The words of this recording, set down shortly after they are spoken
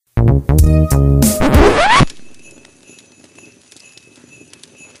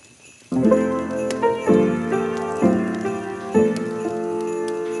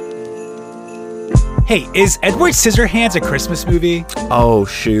Hey, is Edward Scissorhands a Christmas movie? Oh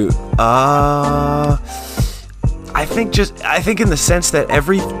shoot. I think in the sense that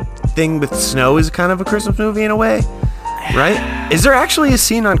everything with snow is kind of a Christmas movie in a way, right? Is there actually a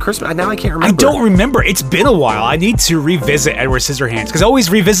scene on Christmas? Now I can't remember. I don't remember. It's been a while. I need to revisit Edward Scissorhands because I always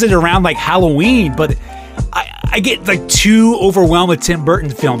revisit it around like Halloween, but I get like too overwhelmed with Tim Burton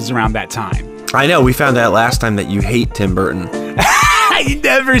films around that time. I know. We found out last time that you hate Tim Burton. I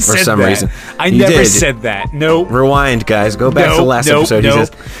never said that. For some reason. I never said that. Nope. Rewind, guys. Go back to the last episode. Nope.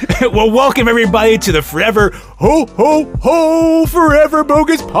 Well, welcome everybody to the Forever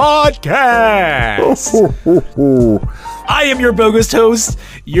Bogus Podcast. Ho, ho, ho. I am your bogus host,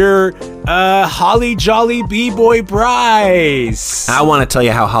 your holly jolly b-boy Bryce. I want to tell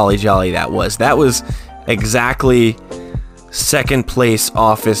you how holly jolly that was. That was exactly second place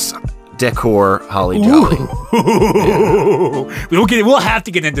office decor holly jolly. We'll have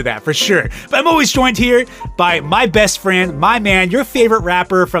to get into that for sure. But I'm always joined here by my best friend, my man, your favorite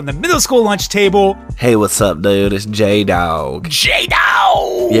rapper from the middle school lunch table. Hey, what's up, dude? It's J-Dawg.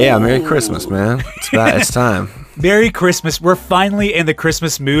 J-Dawg! Yeah, Merry Christmas, man. It's time. Merry Christmas. We're finally in the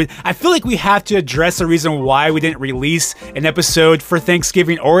Christmas mood. I feel like we have to address the reason why we didn't release an episode for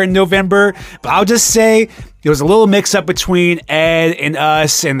Thanksgiving or in November, but I'll just say there was a little mix-up between Ed and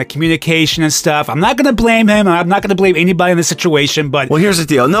us and the communication and stuff. I'm not going to blame him. I'm not going to blame anybody in this situation, but... Well, here's the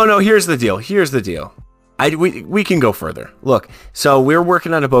deal. No, here's the deal. We can go further. Look, so we're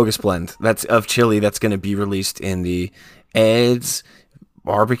working on a bogus blend of chili that's going to be released in the Ed's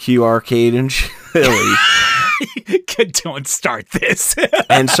Barbecue Arcade and Chili. Don't start this.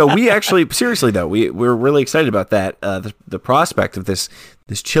 And so we actually, seriously though, we're really excited about that. The prospect of this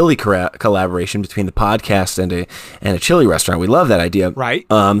chili collaboration between the podcast and a chili restaurant. We love that idea. Right.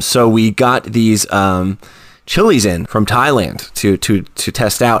 So we got these chilies in from Thailand to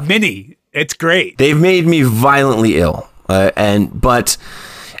test out. Mini. It's great. They've made me violently ill. But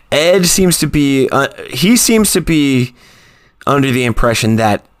Ed seems to be under the impression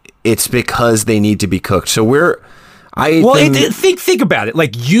that it's because they need to be cooked. So think about it.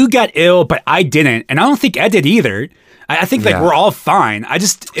 Like, you got ill, but I didn't, and I don't think Ed did either. I think we're all fine.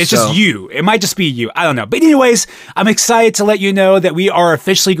 It's just you. It might just be you. I don't know. But anyways, I'm excited to let you know that we are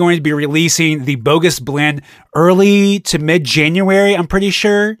officially going to be releasing the Bogus Blend early to mid-January, I'm pretty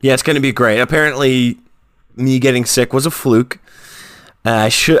sure. Yeah, it's going to be great. Apparently, me getting sick was a fluke. I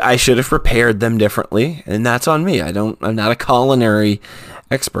should have prepared them differently, and that's on me. I'm not a culinary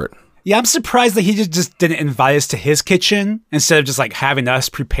expert. Yeah, I'm surprised that he just didn't invite us to his kitchen instead of just like having us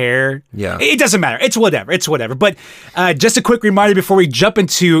prepare. Yeah. It doesn't matter. It's whatever. But just a quick reminder before we jump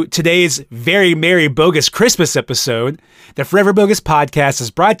into today's very merry bogus Christmas episode, the Forever Bogus Podcast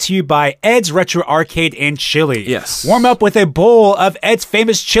is brought to you by Ed's Retro Arcade and Chili. Yes. Warm up with a bowl of Ed's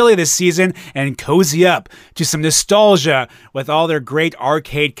famous chili this season and cozy up to some nostalgia with all their great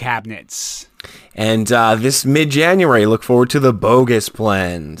arcade cabinets. And this mid-January, look forward to the Bogus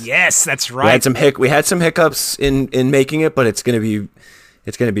Blend. Yes, that's right. We had some hiccups in making it, but it's gonna be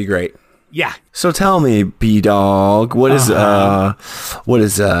great. Yeah. So tell me, B-Dawg, what does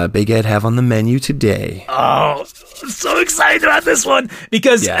Big Ed have on the menu today? Oh, I'm so excited about this one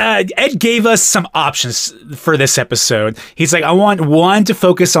because Ed gave us some options for this episode. He's like, I want one to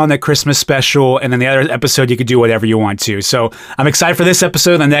focus on the Christmas special, and then the other episode you could do whatever you want to. So I'm excited for this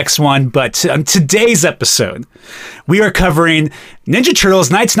episode and the next one. But on today's episode, we are covering Ninja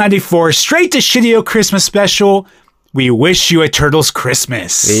Turtles 1994 straight-to-shiteo Christmas special. We wish you a Turtles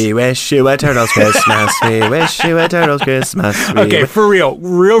Christmas. We wish you a Turtles Christmas. We wish you a Turtles Christmas. Okay, for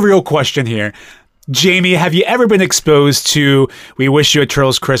real question here. Jamie, have you ever been exposed to We Wish You a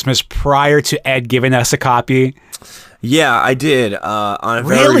Turtles Christmas prior to Ed giving us a copy? Yeah, I did. On a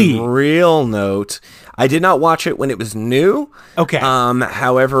very real note, I did not watch it when it was new. Okay.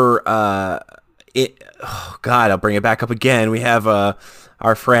 However, I'll bring it back up again. We have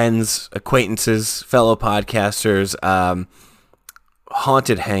our friends, acquaintances, fellow podcasters,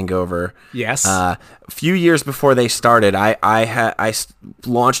 Haunted Hangover. Yes. A few years before they started, I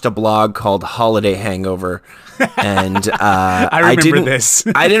launched a blog called Holiday Hangover, and I remember this.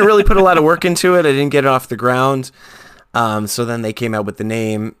 I didn't really put a lot of work into it. I didn't get it off the ground. So then they came out with their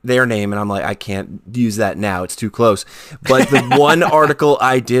name, and I'm like, I can't use that now. It's too close. But the one article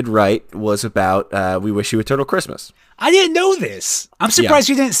I did write was about We Wish You a Turtle Christmas. I didn't know this. I'm surprised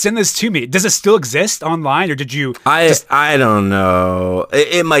you didn't send this to me. Does it still exist online, or did you? I don't know.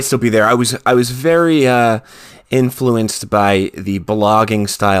 It might still be there. I was very influenced by the blogging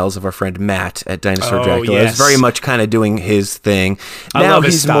styles of our friend Matt at Dinosaur Dracula. Yes. He's very much kind of doing his thing. Now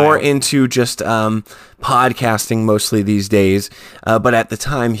he's more into just podcasting mostly these days. But at the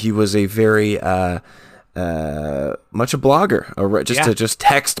time, he was a very much a blogger, just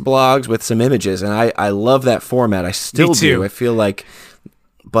text blogs with some images. And I love that format. I still do. I feel like...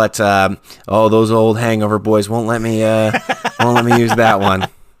 But those old hangover boys won't let me use that one.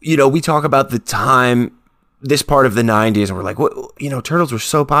 You know, we talk about the time, this part of the 90s, and we're like, what? You know, Turtles were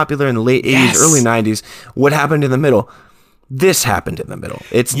so popular in the late 80s, early 90s. What happened in the middle? This happened in the middle.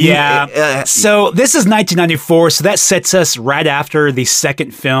 So this is 1994, so that sets us right after the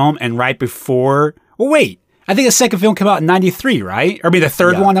second film and right before. Well, wait. I think the second film came out in 93, right? Or the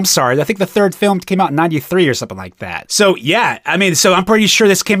third one, I'm sorry. I think the third film came out in 93 or something like that. So, yeah, so I'm pretty sure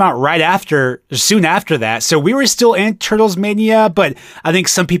this came out soon after that. So we were still in Turtles Mania, but I think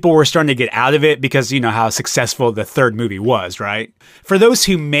some people were starting to get out of it because you know how successful the third movie was, right? For those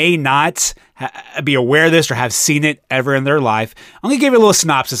who may not be aware of this or have seen it ever in their life, I'm going to give you a little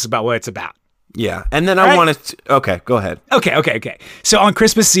synopsis about what it's about. Yeah, and then I wanted to... Okay, go ahead. Okay. So on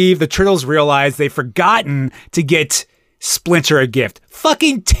Christmas Eve, the Turtles realized they've forgotten to get Splinter a gift.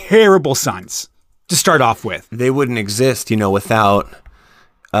 Fucking terrible sons to start off with. They wouldn't exist, without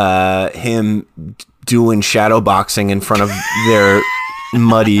him doing shadow boxing in front of their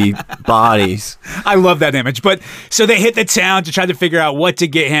muddy bodies. I love that image. But so they hit the town to try to figure out what to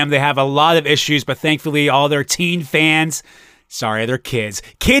get him. They have a lot of issues, but thankfully all their teen fans... Sorry, they're kids.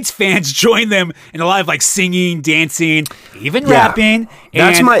 Kids fans join them in a lot of like singing, dancing, even rapping.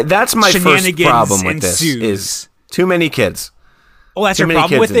 That's my first problem with this is too many kids. Oh, that's your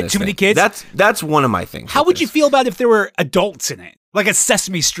problem with it? Too many kids? That's one of my things. How would you feel about if there were adults in it? Like a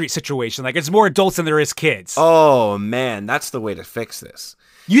Sesame Street situation. Like it's more adults than there is kids. Oh man, that's the way to fix this.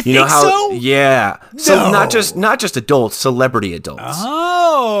 You think so? Yeah. No. So not just adults, celebrity adults.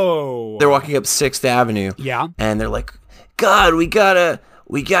 Oh. They're walking up 6th Avenue. Yeah. And they're like, God, we gotta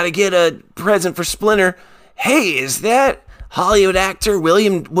get a present for Splinter. Hey, is that Hollywood actor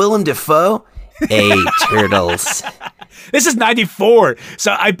Willem Dafoe? Hey, Turtles. This is 94.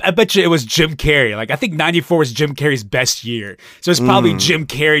 So I bet you it was Jim Carrey. Like I think 94 was Jim Carrey's best year. So it's probably Jim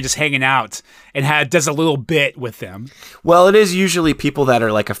Carrey just hanging out and does a little bit with them. Well, it is usually people that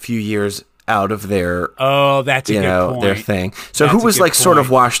are like a few years out of their that's a good point. Their thing. So who was like sort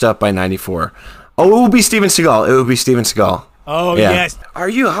of washed up by 94? Oh, it would be Steven Seagal. Oh, yeah. Yes. Are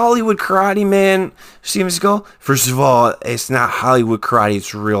you Hollywood karate man, Steven Seagal? First of all, it's not Hollywood karate,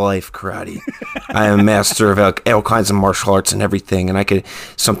 it's real life karate. I am a master of all kinds of martial arts and everything, and I could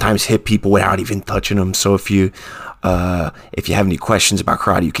sometimes hit people without even touching them. So if you have any questions about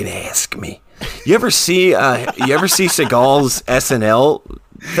karate, you can ask me. You ever see Seagal's SNL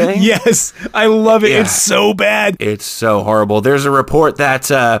thing? Yes, I love it. Yeah. It's so bad. It's so horrible. There's a report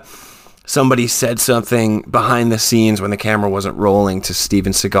that somebody said something behind the scenes when the camera wasn't rolling to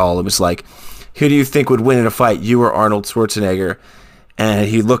Steven Seagal. It was like, who do you think would win in a fight, you or Arnold Schwarzenegger? And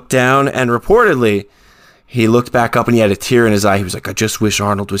he looked down, and reportedly, he looked back up and he had a tear in his eye. He was like, I just wish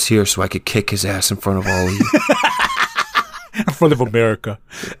Arnold was here so I could kick his ass in front of all of you. In front of America.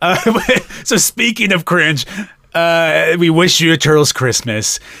 So speaking of cringe, we wish you a Turtles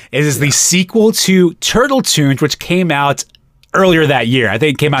Christmas. It is the sequel to Turtle Tunes, which came out earlier that year. I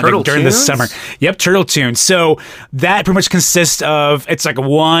think it came out during the summer. Yep, Turtle Tunes. So that pretty much consists of, it's like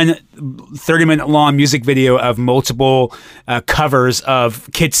one 30-minute long music video of multiple covers of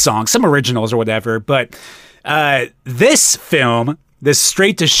kids' songs, some originals or whatever. But this film, this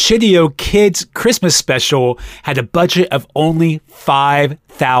straight-to-shiteo kids Christmas special, had a budget of only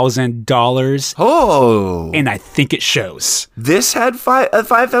 $5,000. Oh. And I think it shows. This had a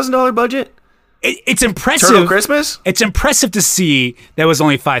 $5,000 budget? It's impressive. Turtle Christmas? It's impressive to see that it was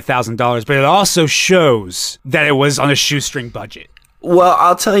only $5,000, but it also shows that it was on a shoestring budget. Well,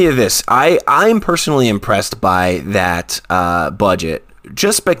 I'll tell you this. I'm personally impressed by that budget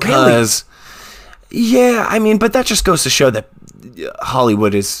just because... Really? Yeah, I mean, but that just goes to show that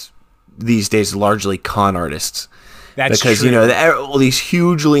Hollywood is these days largely con artists. That's because, true. All these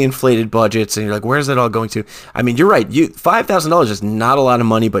hugely inflated budgets, and you're like, where's that all going to? I mean, you're right. $5,000 is not a lot of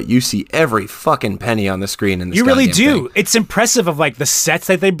money, but you see every fucking penny on the screen in this You really do. thing. It's impressive of, like, the sets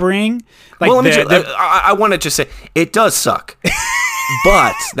that they bring. Like, well, I want to just say, it does suck.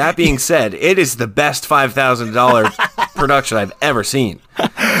 But, that being said, it is the best $5,000 production I've ever seen.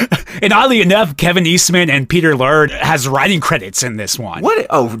 And oddly enough, Kevin Eastman and Peter Lurd has writing credits in this one. What?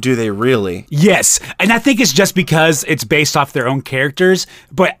 Oh, do they really? Yes. And I think it's just because it's based off their own characters.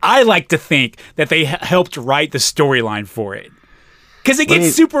 But I like to think that they helped write the storyline for it. Because it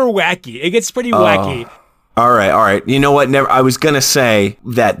gets super wacky. It gets pretty wacky. All right. You know what? I was gonna say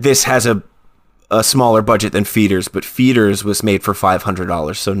that this has a smaller budget than Feeders, but Feeders was made for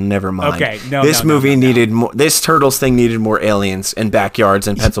 $500, so never mind. Okay, this movie needed more. This Turtles thing needed more aliens and backyards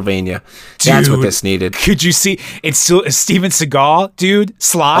in Pennsylvania. Dude, that's what this needed. Could you see? It's still Steven Seagal, dude.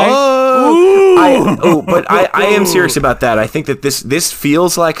 Sly. But I am serious about that. I think that this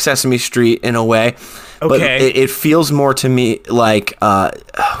feels like Sesame Street in a way. But it feels more to me like,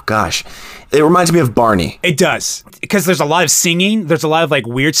 it reminds me of Barney. It does, because there's a lot of singing. There's a lot of like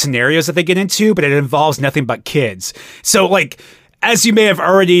weird scenarios that they get into, but it involves nothing but kids. So like, as you may have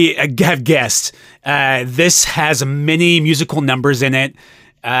already have guessed, this has many musical numbers in it.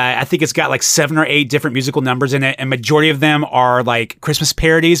 I think it's got like 7 or 8 different musical numbers in it, and majority of them are like Christmas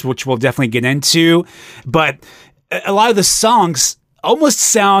parodies, which we'll definitely get into. But a lot of the songs almost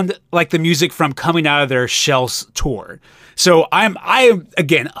sound like the music from Coming Out of Their Shells tour. So I am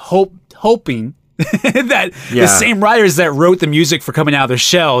again hoping that the same writers that wrote the music for Coming Out of Their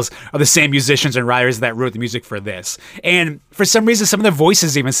Shells are the same musicians and writers that wrote the music for this. And for some reason, some of the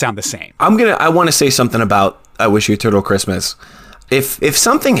voices even sound the same. I want to say something about I Wish You a Turtle Christmas. If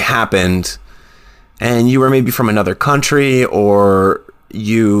something happened and you were maybe from another country, or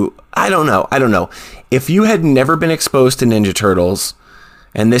I don't know. If you had never been exposed to Ninja Turtles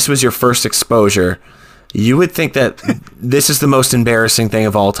and this was your first exposure, you would think that this is the most embarrassing thing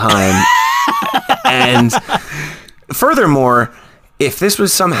of all time. And furthermore, if this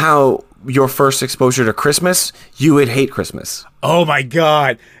was somehow your first exposure to Christmas, you would hate Christmas. Oh my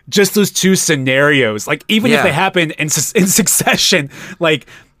God. Just those two scenarios. Like, even if they happen in succession, like,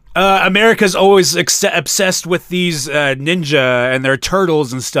 America's always obsessed with these ninja and their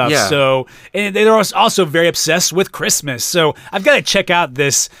turtles and stuff. Yeah. So, and they're also very obsessed with Christmas. So I've got to check out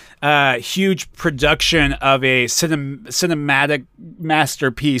this huge production of a cinematic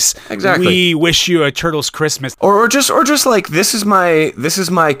masterpiece. Exactly. We Wish You a Turtles Christmas. Or just like, this is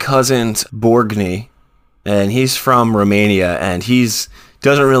my cousin Borgny, and he's from Romania, and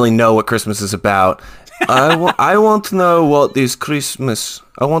doesn't really know what Christmas is about. I want to know what is Christmas.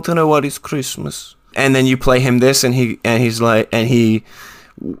 I want to know what is Christmas. And then you play him this, and he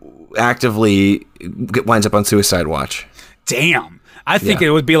actively winds up on suicide watch. Damn. I think it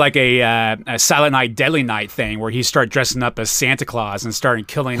would be like a Silent Night, Deadly Night thing where he started dressing up as Santa Claus and started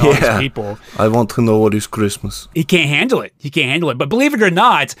killing all these people. I want to know what is Christmas. He can't handle it. But believe it or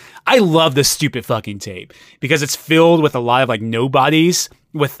not, I love this stupid fucking tape because it's filled with a lot of like nobodies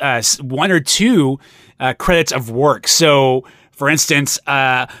with 1 or 2 credits of work. So, for instance,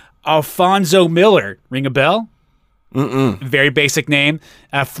 Alfonso Miller, ring a bell? Very basic name.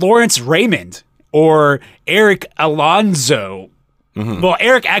 Florence Raymond or Eric Alonzo. Well,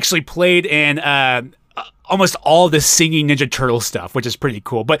 Eric actually played in almost all the singing Ninja Turtle stuff, which is pretty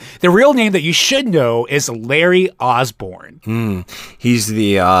cool. But the real name that you should know is Larry Osborne. He's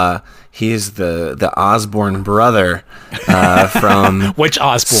the Osborne brother from which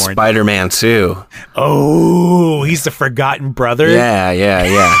Osborne? Spider-Man 2. Oh, he's the forgotten brother?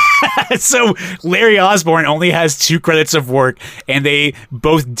 Yeah. So Larry Osborne only has 2 credits of work, and they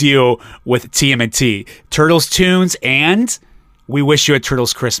both deal with TMNT. Turtles tunes and We Wish You a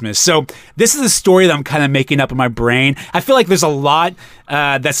Turtles Christmas. So this is a story that I'm kind of making up in my brain. I feel like there's a lot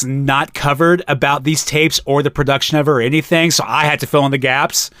that's not covered about these tapes or the production of it or anything, so I had to fill in the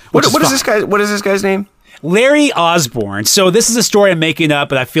gaps. What is this guy's name? Larry Osborne. So this is a story I'm making up,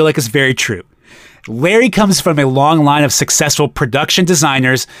 but I feel like it's very true. Larry comes from a long line of successful production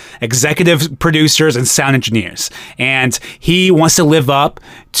designers, executive producers, and sound engineers. And he wants to live up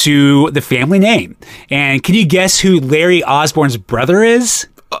to the family name. And can you guess who Larry Osborne's brother is?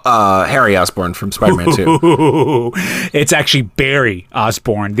 Harry Osborne from Spider-Man 2. It's actually Barry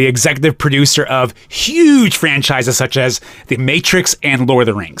Osborne, the executive producer of huge franchises such as The Matrix and Lord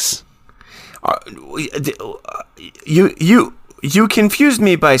of the Rings. You confused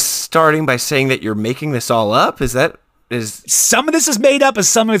me by starting by saying that you're making this all up. Is some of this is made up and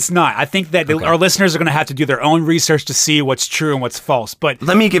some of it's not. I think that our listeners are going to have to do their own research to see what's true and what's false. But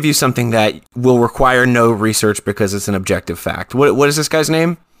let me give you something that will require no research because it's an objective fact. What is this guy's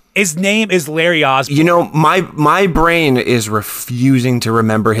name? His name is Larry Osborne. You know, my brain is refusing to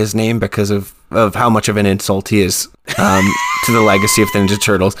remember his name because of how much of an insult he is to the legacy of the Ninja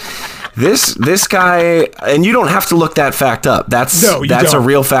Turtles. This guy, and you don't have to look that fact up. That's a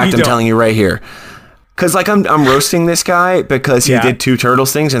real fact. I'm telling you right here. Because like I'm roasting this guy because he did 2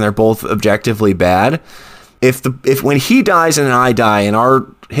 Turtles things and they're both objectively bad. If when he dies and I die and our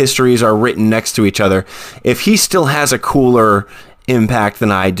histories are written next to each other, if he still has a cooler impact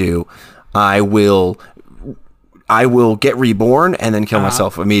than I do, I will I will get reborn and then kill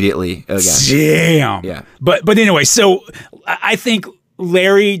myself immediately again. Damn. Yeah. But anyway, so I think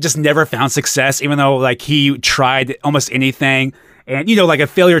Larry just never found success, even though like he tried almost anything, and like a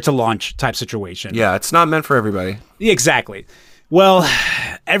failure to launch type situation. Yeah, it's not meant for everybody. Exactly. Well,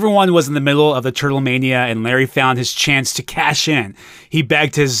 everyone was in the middle of the Turtle Mania, and Larry found his chance to cash in. He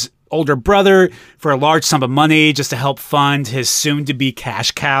begged his older brother for a large sum of money just to help fund his soon-to-be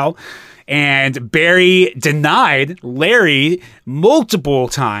cash cow. And Barry denied Larry multiple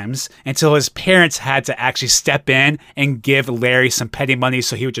times until his parents had to actually step in and give Larry some petty money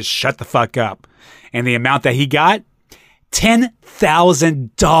so he would just shut the fuck up. And the amount that he got?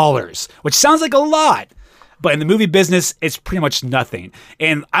 $10,000, which sounds like a lot. But in the movie business, it's pretty much nothing.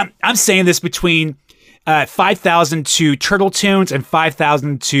 And I'm saying this between 5,000 to Turtle Tunes and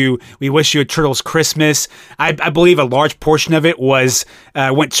 5,000 to We Wish You a Turtles Christmas. I believe a large portion of it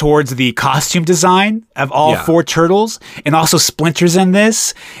went towards the costume design of all four turtles, and also Splinter's in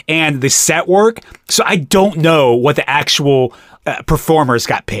this, and the set work. So I don't know what the actual performers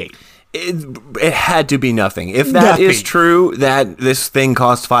got paid. It had to be nothing. If that is true, that this thing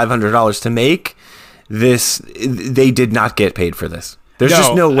cost $500 to make, they did not get paid for this. There's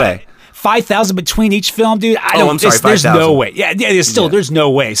just no way. 5,000 between each film, dude. I'm sorry, 5,000. There's no way. Yeah, there's no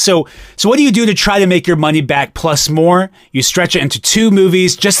way. So what do you do to try to make your money back plus more? You stretch it into 2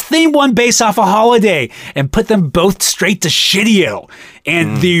 movies, just theme one based off a holiday, and put them both straight to shiteo.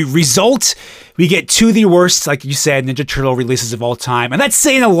 And the result, we get 2 of the worst, like you said, Ninja Turtle releases of all time. And that's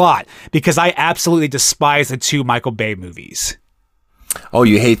saying a lot, because I absolutely despise the 2 Michael Bay movies. Oh,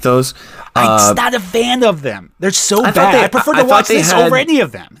 you hate those? I'm not a fan of them. They're so bad. I prefer to watch this over any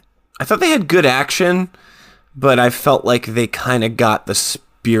of them. I thought they had good action, but I felt like they kind of got the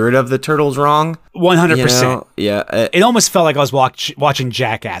spirit of the Turtles wrong. 100%. Yeah. It almost felt like I was watching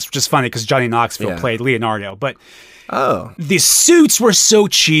Jackass, which is funny because Johnny Knoxville played Leonardo. But the suits were so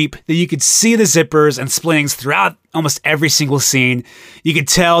cheap that you could see the zippers and splintings throughout almost every single scene. You could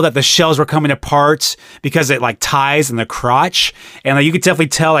tell that the shells were coming apart because it like ties in the crotch, and like you could definitely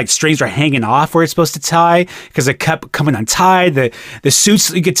tell like strings were hanging off where it's supposed to tie because it kept coming untied. The suits,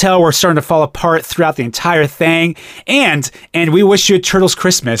 you could tell, were starting to fall apart throughout the entire thing. And We Wish You a Turtles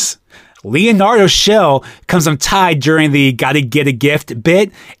Christmas, Leonardo's shell comes untied during the gotta get a gift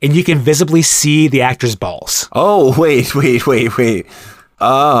bit, and you can visibly see the actor's balls. Oh, wait.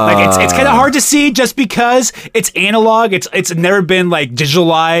 Like it's kind of hard to see just because it's analog. It's never been like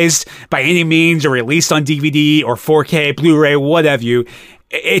digitalized by any means or released on DVD or 4K, Blu-ray, whatever you.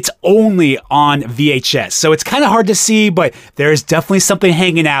 It's only on VHS. So it's kind of hard to see, but there's definitely something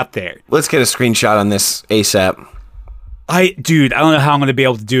hanging out there. Let's get a screenshot on this ASAP. Dude, I don't know how I'm going to be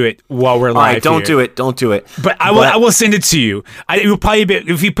able to do it while we're live. All right, don't do it. But I will send it to you. It will probably be,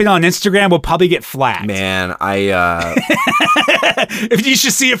 if you put it on Instagram, we'll probably get flagged. Man, if you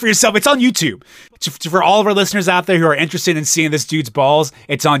should see it for yourself, it's on YouTube. For all of our listeners out there who are interested in seeing this dude's balls,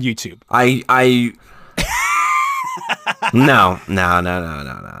 it's on YouTube. No.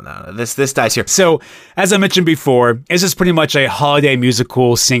 This dies here. So, as I mentioned before, this is pretty much a holiday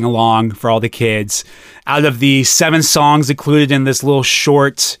musical sing-along for all the kids. Out of the 7 songs included in this little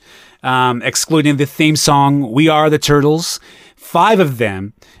short, excluding the theme song, We Are the Turtles, 5 of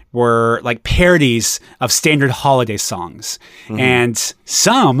them were like parodies of standard holiday songs. And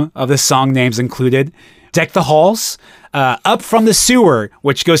some of the song names included Deck the Halls, Up from the Sewer,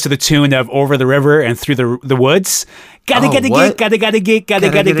 which goes to the tune of Over the River and Through the Woods. Gotta get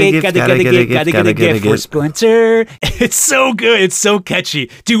for Splinter. It's so good. It's so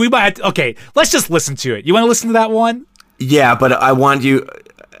catchy. Dude, we might have to, okay, let's just listen to it. You want to listen to that one? Yeah, but I want you,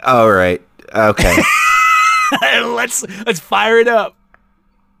 all right, okay. Let's fire it up.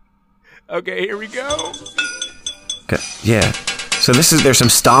 Okay, here we go. Okay, yeah. So there's some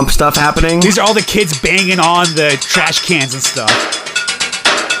stomp stuff happening. These are all the kids banging on the trash cans and stuff.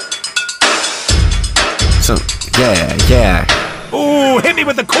 So, yeah. Ooh, hit me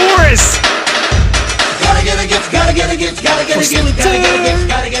with the chorus! Gotta get a gift, gotta get a gift, gotta get a gift, gotta get a gift,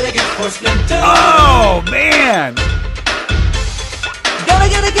 gotta get a gift for Splinter. Oh, man! Gotta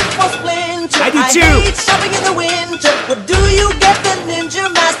get a gift for Splinter. I do too. I hate shopping in the winter. But do you get the Ninja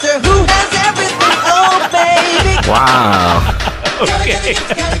Master who has everything? Oh, baby. Wow. Okay.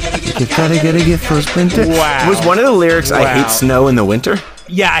 You gotta get a gift for Splinter. Wow. Was one of the lyrics, I hate snow in the winter?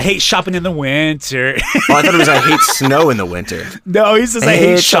 Yeah, I hate shopping in the winter. Oh, I thought it was I hate snow in the winter. No, he says I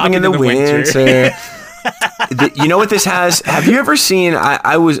hate shopping in the winter. You know what this has? Have you ever seen,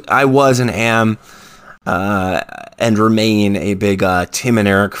 I was and am and remain a big Tim and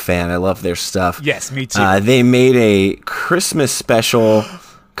Eric fan. I love their stuff. Yes, me too. They made a Christmas special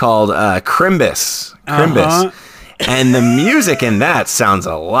called Crimbus. And the music in that sounds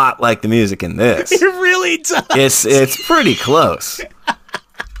a lot like the music in this. It really does. It's pretty close.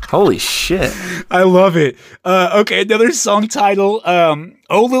 Holy shit. I love it. Okay, another song title,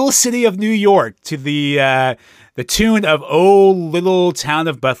 Oh Little City of New York, to the tune of Oh Little Town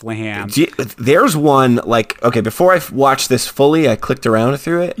of Bethlehem. There's one, like, okay, before I watched this fully, I clicked around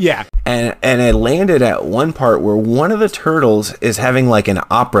through it. Yeah. And I landed at one part where one of the turtles is having like an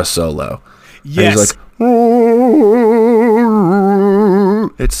opera solo. Yes. And he's like,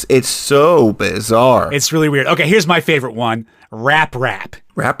 it's so bizarre. It's really weird. Okay, here's my favorite one. Rap. Rap.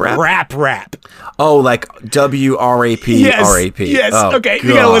 Oh, like W-R-A-P. Yes. R-A-P. Yes. Oh, okay, God.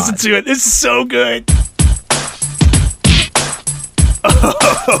 you gotta listen to it. It's so good.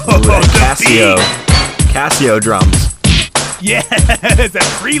 Casio drums. Yes, that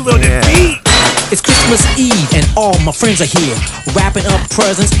preloaded beat. It's Christmas Eve and all my friends are here. Wrapping up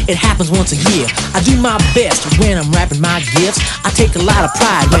presents, it happens once a year. I do my best when I'm wrapping my gifts. I take a lot of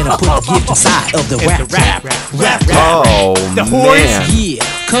pride when I put the gift inside of the rap. Oh, the horns. man. Yeah,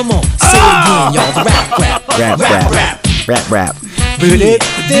 come on, say it again, y'all. The rap.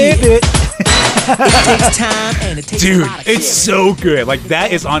 It takes time and it takes a Dude, lot of it's caring. so good. Like,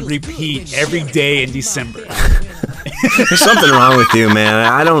 that is on repeat every day in December. There's something wrong with you, man.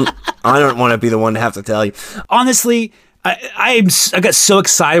 I don't want to be the one to have to tell you. Honestly, I got so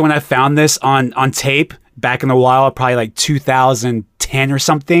excited when I found this on tape back in the wild, probably like 2010 or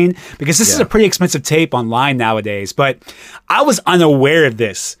something, because this is a pretty expensive tape online nowadays. But I was unaware of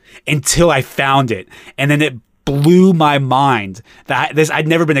this until I found it, and then it blew my mind that I'd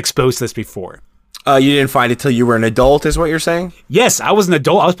never been exposed to this before. You didn't find it till you were an adult, is what you're saying? Yes, I was an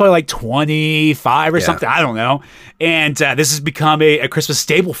adult. I was probably like 25 or something. I don't know. And this has become a Christmas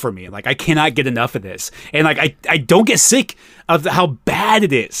staple for me. Like, I cannot get enough of this. And like, I don't get sick of how bad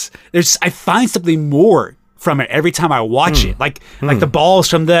it is. I find something more from it every time I watch it. Like the balls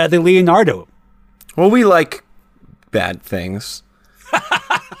from the Leonardo. Well, we like bad things.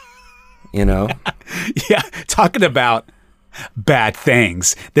 You know? Yeah, talking about bad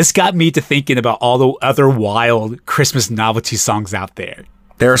things. This got me to thinking about all the other wild Christmas novelty songs out there.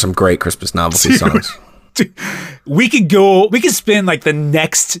 There are some great Christmas novelty songs. Dude, we could spend like the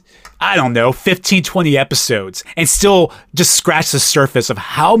next, I don't know, 15, 20 episodes and still just scratch the surface of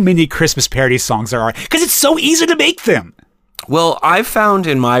how many Christmas parody songs there are, because it's so easy to make them. Well, I've found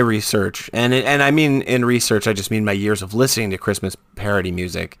in my research, and I mean in research, I just mean my years of listening to Christmas parody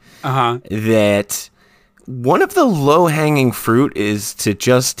music, that one of the low-hanging fruit is to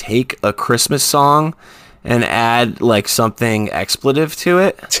just take a Christmas song and add like something expletive to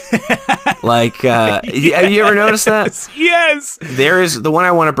it. Like, have you ever noticed that? Yes. There is, the one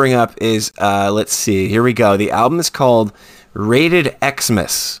I want to bring up is, let's see, here we go. The album is called Rated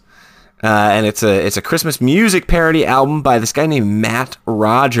Xmas. And it's a Christmas music parody album by this guy named Matt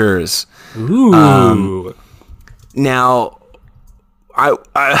Rogers. Ooh. Now, I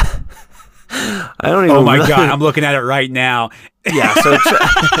don't even. Oh my God! I'm looking at it right now. Yeah. So.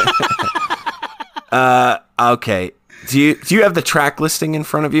 Okay. Do you have the track listing in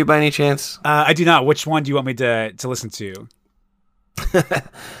front of you by any chance? I do not. Which one do you want me to listen to? I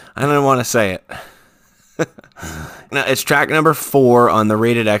don't want to say it. No, it's track number 4 on the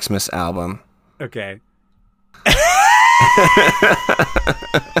Rated Xmas album. Okay.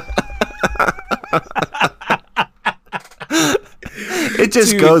 It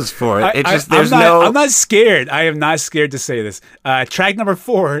just goes for it. It just I'm not scared. I am not scared to say this. Track number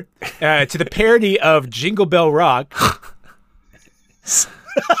 4 to the parody of Jingle Bell Rock.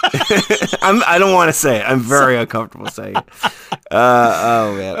 I don't want to say it. I'm very uncomfortable saying it.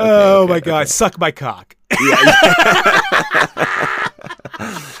 Oh man. Okay, oh my God! Suck my cock.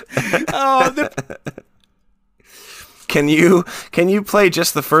 Can you play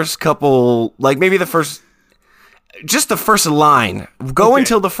just the first couple, like maybe the first line? Go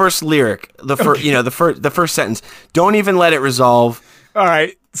until the first lyric, the first sentence. Don't even let it resolve. All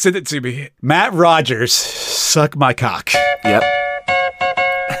right, send it to me. Matt Rogers, suck my cock. Yep.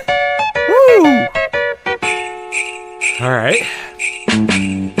 Woo! All right.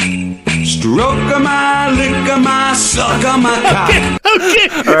 Stroke my, lick my, suck my cock. Okay.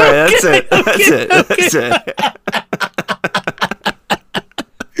 All right, that's it. That's it.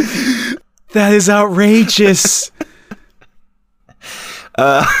 That is outrageous.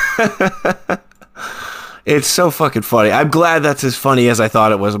 It's so fucking funny. I'm glad that's as funny as I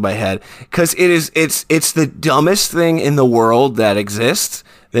thought it was in my head, because it's the dumbest thing in the world that exists.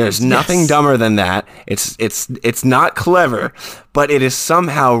 There's nothing dumber than that. It's not clever, but it is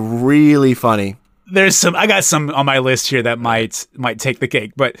somehow really funny. I got some on my list here that might take the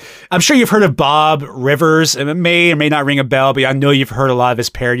cake, but I'm sure you've heard of Bob Rivers. It may or may not ring a bell, but I know you've heard a lot of his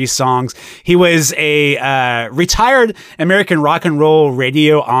parody songs. He was a retired American rock and roll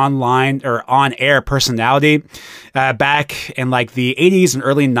radio online or on-air personality back in like the 80s and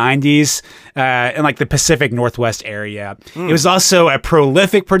early 90s in like the Pacific Northwest area. He was also a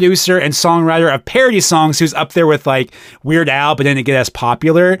prolific producer and songwriter of parody songs. He was up there with like Weird Al, but didn't get as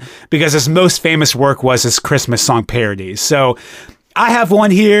popular because his most famous work was his Christmas song parodies. So I have one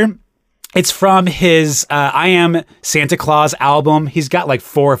here. It's from his I Am Santa Claus album. He's got like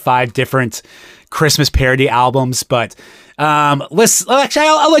 4 or 5 different Christmas parody albums, but I'll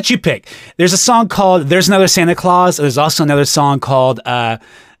let you pick. There's a song called There's Another Santa Claus. There's also another song called Grab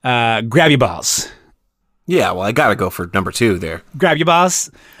Your Balls. Yeah, well, I gotta go for number 2 there. Grab Your Balls?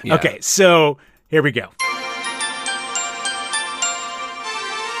 Yeah. Okay, so here we go.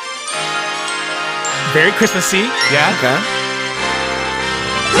 Very Christmassy. Yeah. Okay.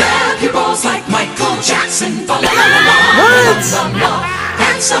 Grab your balls like Michael Jackson. What?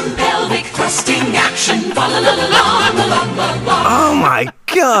 Handsome pelvic thrusting action. Oh my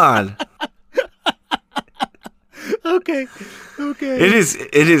God. Okay. It is.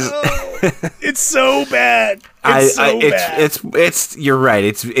 It's so bad. It's. You're right.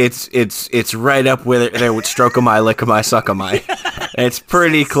 It's right up with there with Stroke of My, Lick of My, Suck of My. It's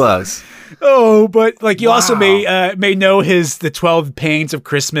pretty close. Oh, but like you also may know the 12 Pains of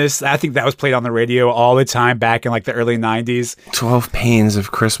Christmas. I think that was played on the radio all the time back in like the early 90s. 12 Pains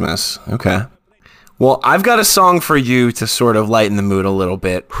of Christmas. Okay. Well, I've got a song for you to sort of lighten the mood a little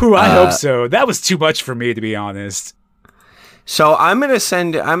bit. Whew, I hope so. That was too much for me, to be honest. So I'm gonna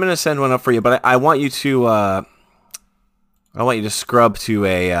send one up for you, but I want you to scrub to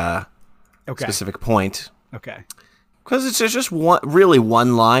a specific point. Okay. Because it's just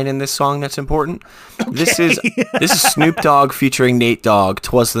one line in this song that's important. Okay. This is Snoop Dogg featuring Nate Dogg,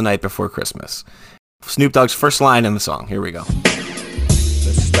 "'Twas the Night Before Christmas." Snoop Dogg's first line in the song. Here we go.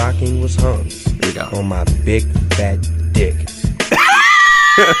 The stocking was hung Here we go. on my big fat dick.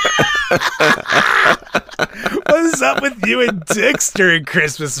 What's up with you and dicks during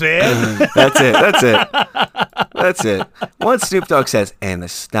Christmas, man? That's it. Once Snoop Dogg says, "And the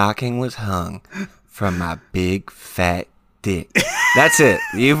stocking was hung from my big fat dick." That's it.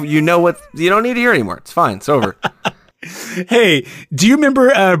 You know what? You don't need to hear anymore. It's fine. It's over. Hey, do you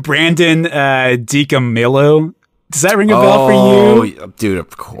remember Brandon DiCamillo? Does that ring a bell for you? Dude,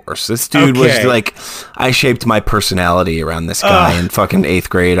 of course. This dude was like, I shaped my personality around this guy in fucking 8th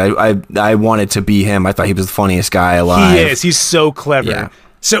grade. I wanted to be him. I thought he was the funniest guy alive. He is. He's so clever. Yeah.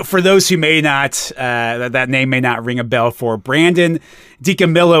 So for those who may not, that name may not ring a bell for, Brandon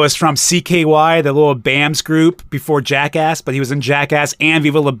DiCamillo is from CKY, the little BAMS group before Jackass, but he was in Jackass and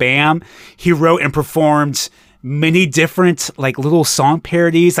Viva La Bam. He wrote and performed many different like little song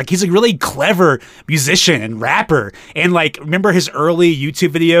parodies. Like he's a really clever musician and rapper. And like, remember his early YouTube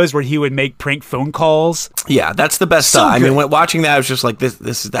videos where he would make prank phone calls? Yeah, that's the best stuff. I mean, watching that, I was just like,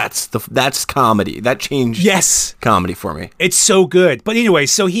 that's comedy. That changed comedy for me. It's so good. But anyway,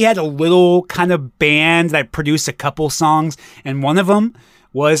 so he had a little kind of band that produced a couple songs, and one of them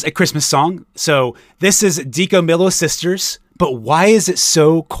was a Christmas song. So this is DiCamillo Sisters, but why is it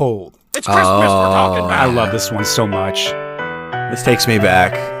so cold? It's Christmas we're talking about. I love this one so much. This takes me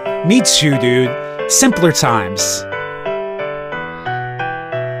back. Me too, dude. Simpler times.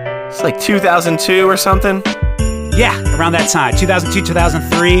 It's like 2002 or something? Yeah, around that time. 2002,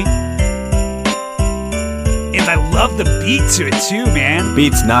 2003. And I love the beat to it too, man.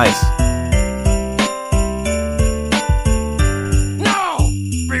 Beat's nice. No!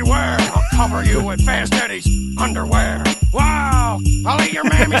 Beware, I'll cover you with Fast Eddie's underwear. Wow! I'll eat your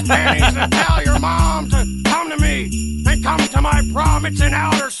mammy's panties and tell your mom to come to me and come to my prom. It's in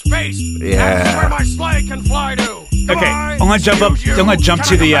outer space. Yeah. That's where my sleigh can fly to. Okay, I'm gonna jump up. I'm gonna jump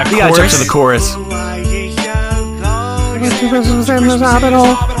to the chorus. Jump to the chorus.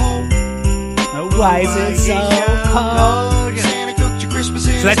 Why is it so cold?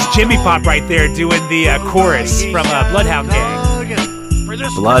 So that's Jimmy Pop right there doing the chorus from Bloodhound Gang.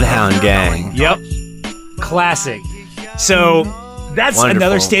 Bloodhound Gang. Yep. Classic. So that's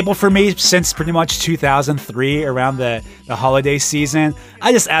another staple for me since pretty much 2003, around the holiday season.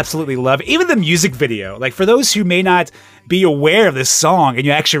 I just absolutely love it. Even the music video. Like, for those who may not be aware of this song and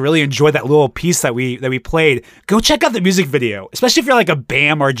you actually really enjoy that little piece that we played, go check out the music video, especially if you're like a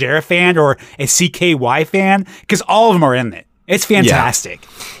BAM or Jarrah fan or a CKY fan, because all of them are in it. It's fantastic. Yeah.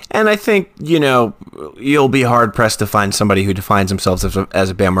 And I think, you'll be hard-pressed to find somebody who defines themselves as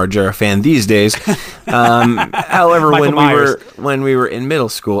a Bam Margera fan these days. However, when we were in middle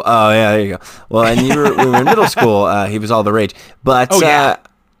school... Oh, yeah, there you go. Well, when we were in middle school, he was all the rage. But that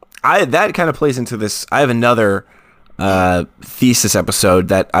kind of plays into this. I have another thesis episode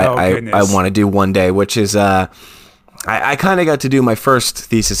that I want to do one day, which is... I kind of got to do my first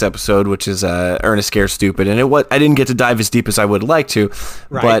thesis episode, which is Ernest Scared Stupid, and I didn't get to dive as deep as I would like to,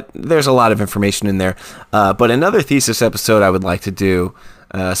 but there's a lot of information in there. But another thesis episode I would like to do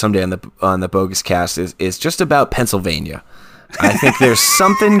someday on the Bogus Cast is just about Pennsylvania. I think there's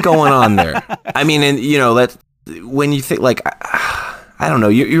something going on there. I mean, and that when you think I don't know,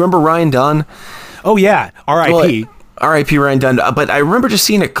 you remember Ryan Dunn? Oh yeah, R.I.P. Well, R.I.P. Ryan Dunn. But I remember just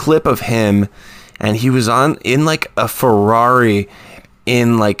seeing a clip of him. And he was in like a Ferrari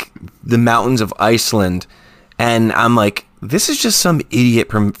in like the mountains of Iceland. And I'm like, this is just some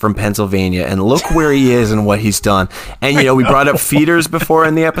idiot from Pennsylvania. And look where he is and what he's done. And, we brought up feeders before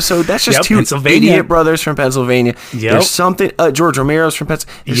in the episode. That's just two idiot brothers from Pennsylvania. Yep. There's something, George Romero's from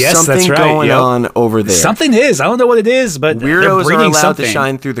Pennsylvania. There's something going on over there. Something is. I don't know what it is, but weirdos are allowed to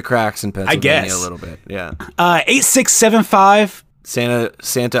shine through the cracks in Pennsylvania a little bit. Yeah. 8675. Santa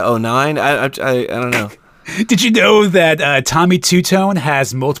 09? I don't know. Did you know that Tommy Two-Tone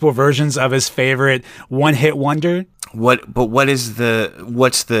has multiple versions of his favorite one-hit wonder? What's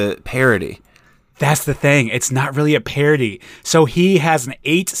the parody? That's the thing. It's not really a parody. So he has an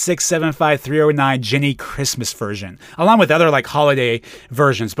 8675309 Jenny Christmas version, along with other like holiday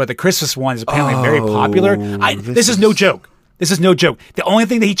versions, but the Christmas one is apparently very popular. This is no joke. This is no joke. The only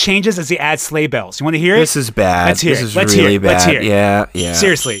thing that he changes is he adds sleigh bells. You want to hear it? This is bad. Let's hear it. This is really bad. Let's hear it. Yeah.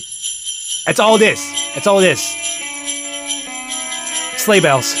 Seriously. That's all it is. That's all it is. Sleigh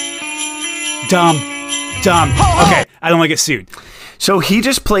bells. Dumb. Okay, I don't want to get sued. So he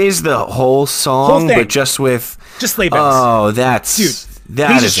just plays the whole song, but just sleigh bells. Oh, that's... Dude,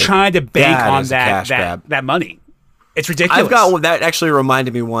 he's just trying to bank on that money. It's ridiculous. That actually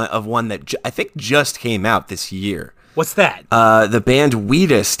reminded me of one that I think just came out this year. What's that? The band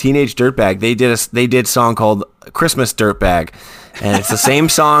Wheatus, Teenage Dirtbag. They did a song called Christmas Dirtbag, and it's the same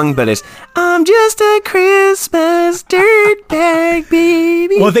song, but it's I'm just a Christmas dirtbag,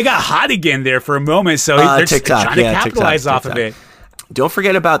 baby. Well, they got hot again there for a moment, so they're TikTok, trying to capitalize off of it. Don't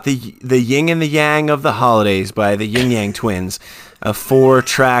forget about the yin and the yang of the holidays by the Yin Yang Twins, a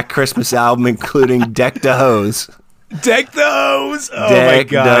 4-track Christmas album including Deck the Hose. Deck those! Oh my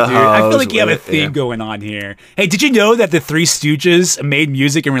god, dude. I feel like you have a theme going on here. Hey, did you know that the Three Stooges made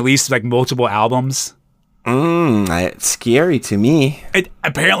music and released like multiple albums? It's scary to me.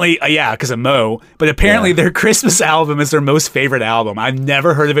 Apparently, because of Mo. But apparently their Christmas album is their most favorite album. I've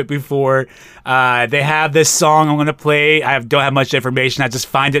never heard of it before. They have this song I'm going to play. I don't have much information. I just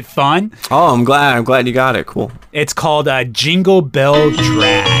find it fun. Oh, I'm glad you got it. Cool. It's called Jingle Bell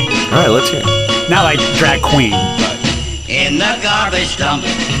Drag. All right, let's hear it. Not like drag queen, but... In the garbage dump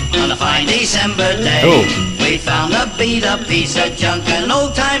on a fine December day, we found a beat-up piece of junk, an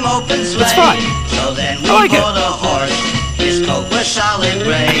old-time open sleigh. It's fun. So then we bought a horse. His coat was solid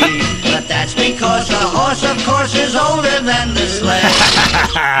gray, but that's because the horse, of course, is older than the sleigh.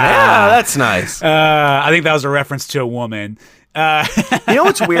 Yeah, that's nice. I think that was a reference to a woman. You know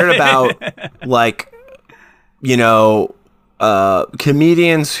what's weird about,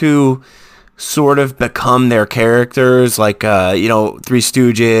 comedians who sort of become their characters, like Three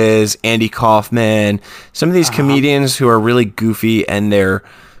Stooges, Andy Kaufman, some of these comedians who are really goofy and they're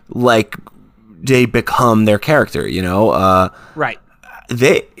like they become their character, right.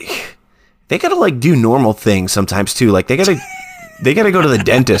 They gotta do normal things sometimes too, like they gotta go to the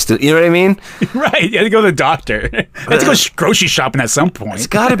dentist, you know what I mean? Right, you have to go to the doctor. You have to go grocery shopping at some point. It's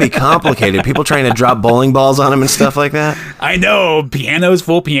gotta be complicated. People trying to drop bowling balls on them and stuff like that. I know,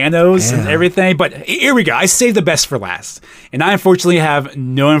 full pianos and everything, but here we go. I saved the best for last. And I unfortunately have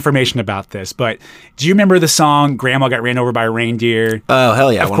no information about this, but do you remember the song Grandma Got Ran Over by a Reindeer? Oh,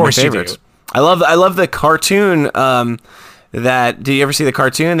 hell yeah. Of course you do. I love the cartoon. Did you ever see the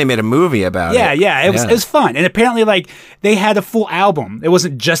cartoon? They made a movie about it. Yeah, it was fun. And apparently, they had a full album. It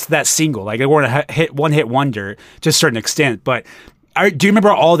wasn't just that single. They weren't a one-hit wonder to a certain extent. But do you remember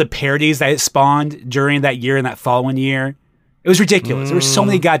all the parodies that it spawned during that year and that following year? It was ridiculous. There were so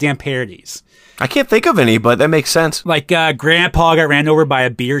many goddamn parodies. I can't think of any, but that makes sense. Like Grandpa got ran over by a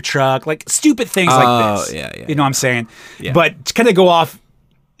beer truck. Like stupid things like this. Yeah. You know what I'm saying? Yeah. But to kind of go off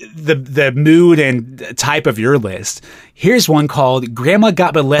the mood and type of your list, here's one called Grandma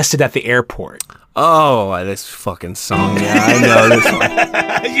Got Molested at the Airport. Oh, this fucking song. Yeah, I know this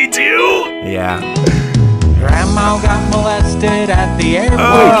one. You do? Yeah. Grandma got molested at the airport.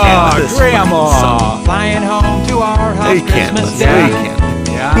 Oh, Grandma. Flying home to our house Christmas Day.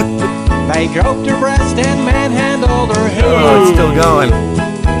 Yeah. They groped her breast and manhandled her head. Oh, it's still going.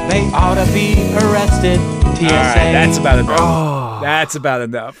 They ought to be arrested. TSA. All right, that's about enough. Oh. That's about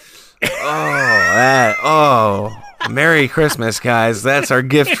enough. Merry Christmas, guys. That's our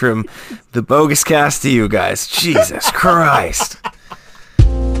gift from the Bogus Cast to you guys. Jesus Christ.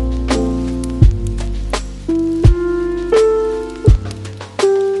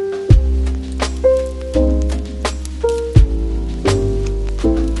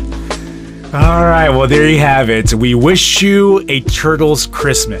 All right, well, there you have it. We wish you a Turtles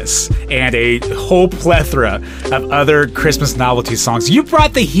Christmas and a whole plethora of other Christmas novelty songs. You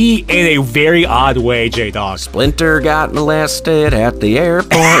brought the heat in a very odd way, J-Dawg. Splinter got molested at the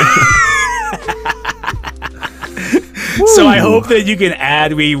airport. So I hope that you can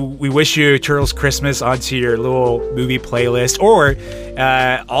add we wish you Turtles Christmas onto your little movie playlist, or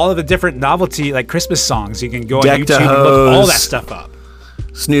all of the different novelty like Christmas songs. You can go on YouTube and look all that stuff up.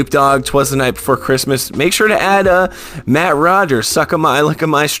 Snoop Dogg, 'Twas the Night Before Christmas. Make sure to add Matt Rogers, Suck 'em I, Lick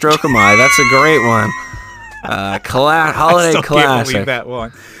 'em I, Stroke 'em I. That's a great one. Holiday classic. Can't believe that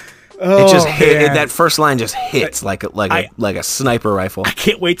one. It just hit. That first line just hits like a sniper rifle. I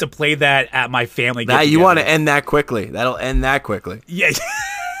can't wait to play that at my family. Now you want to end that quickly. That'll end that quickly. Yeah.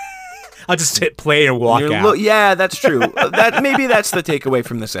 I'll just hit play and walk out. Yeah, that's true. Maybe that's the takeaway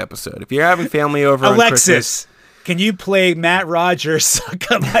from this episode. If you're having family over on Christmas, can you play Matt Rogers?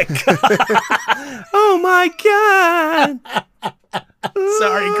 Suck on my God. Oh my God.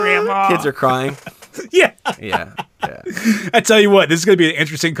 Sorry, Grandma. Kids are crying. Yeah. I tell you what, this is going to be an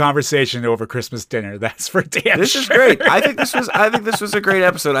interesting conversation over Christmas dinner. That's for damn This is great. I think this was a great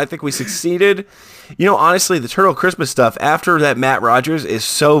episode. I think we succeeded. You know, honestly, the Turtle Christmas stuff after that Matt Rogers is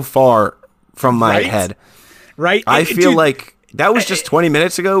so far from my head. Right? I feel like that was just 20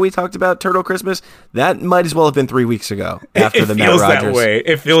 minutes ago we talked about Turtle Christmas. That might as well have been 3 weeks ago after the Matt Rogers.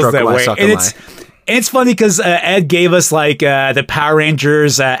 It feels that way. And it's funny because Ed gave us like the Power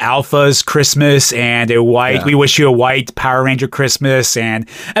Rangers Alphas Christmas and a white. Yeah. We wish you a white Power Ranger Christmas and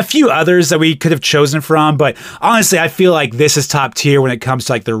a few others that we could have chosen from. But honestly, I feel like this is top tier when it comes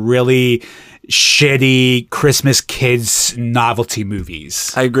to like the really shitty Christmas kids novelty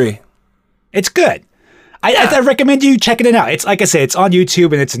movies. I agree. It's good. I recommend you checking it out. It's like I said, it's on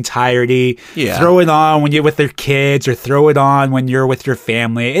YouTube in its entirety. Yeah. Throw it on when you're with your kids or throw it on when you're with your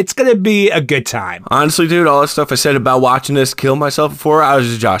family. It's going to be a good time. Honestly, dude, all the stuff I said about watching this kill myself before, I was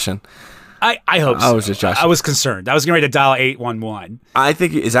just joshing. I hope so. I was just joshing. I was concerned. I was getting ready to dial 811. I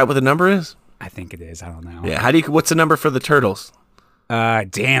think, is that what the number is? I think it is. I don't know. Yeah. What's the number for the Turtles?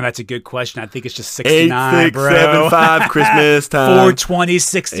 Damn, that's a good question. I think it's just 69, 8675 Christmas time.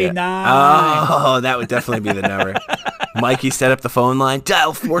 420-69. Yeah. Oh, that would definitely be the number. Mikey set up the phone line.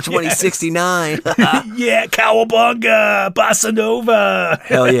 Dial 420-69. Yeah, Cowabunga, Bossa Nova.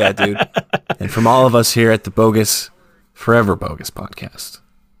 Hell yeah, dude. And from all of us here at the Forever Bogus Podcast,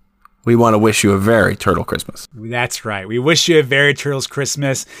 we want to wish you a very Turtle Christmas. That's right. We wish you a very Turtles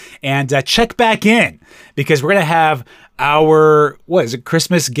Christmas. And check back in because we're going to have our,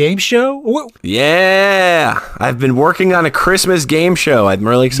 Christmas game show? Yeah. I've been working on a Christmas game show. I'm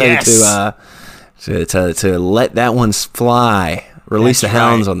really excited to let that one fly. Release the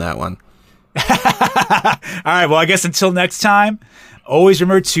hounds on that one. All right. Well, I guess until next time, always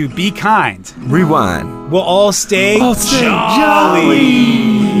remember to be kind. Rewind. We'll all stay jolly.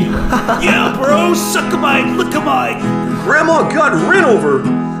 Yeah, bro. Suck 'em I, lick 'em I. Grandma got ran over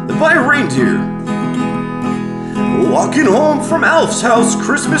by a reindeer. Walking home from Alf's house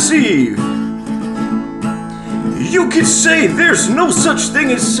Christmas Eve. You could say there's no such thing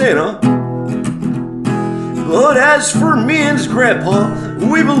as Santa. But as for me and his grandpa,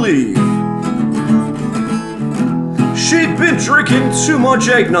 we believe. She'd been drinking too much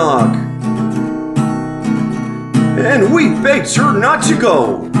eggnog. And we begged her not to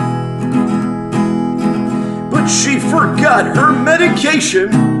go. But she forgot her medication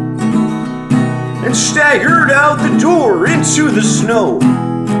and staggered out the door into the snow.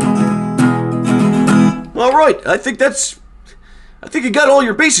 All right, I think you got all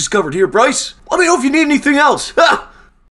your bases covered here, Bryce. Let me know if you need anything else. Ha!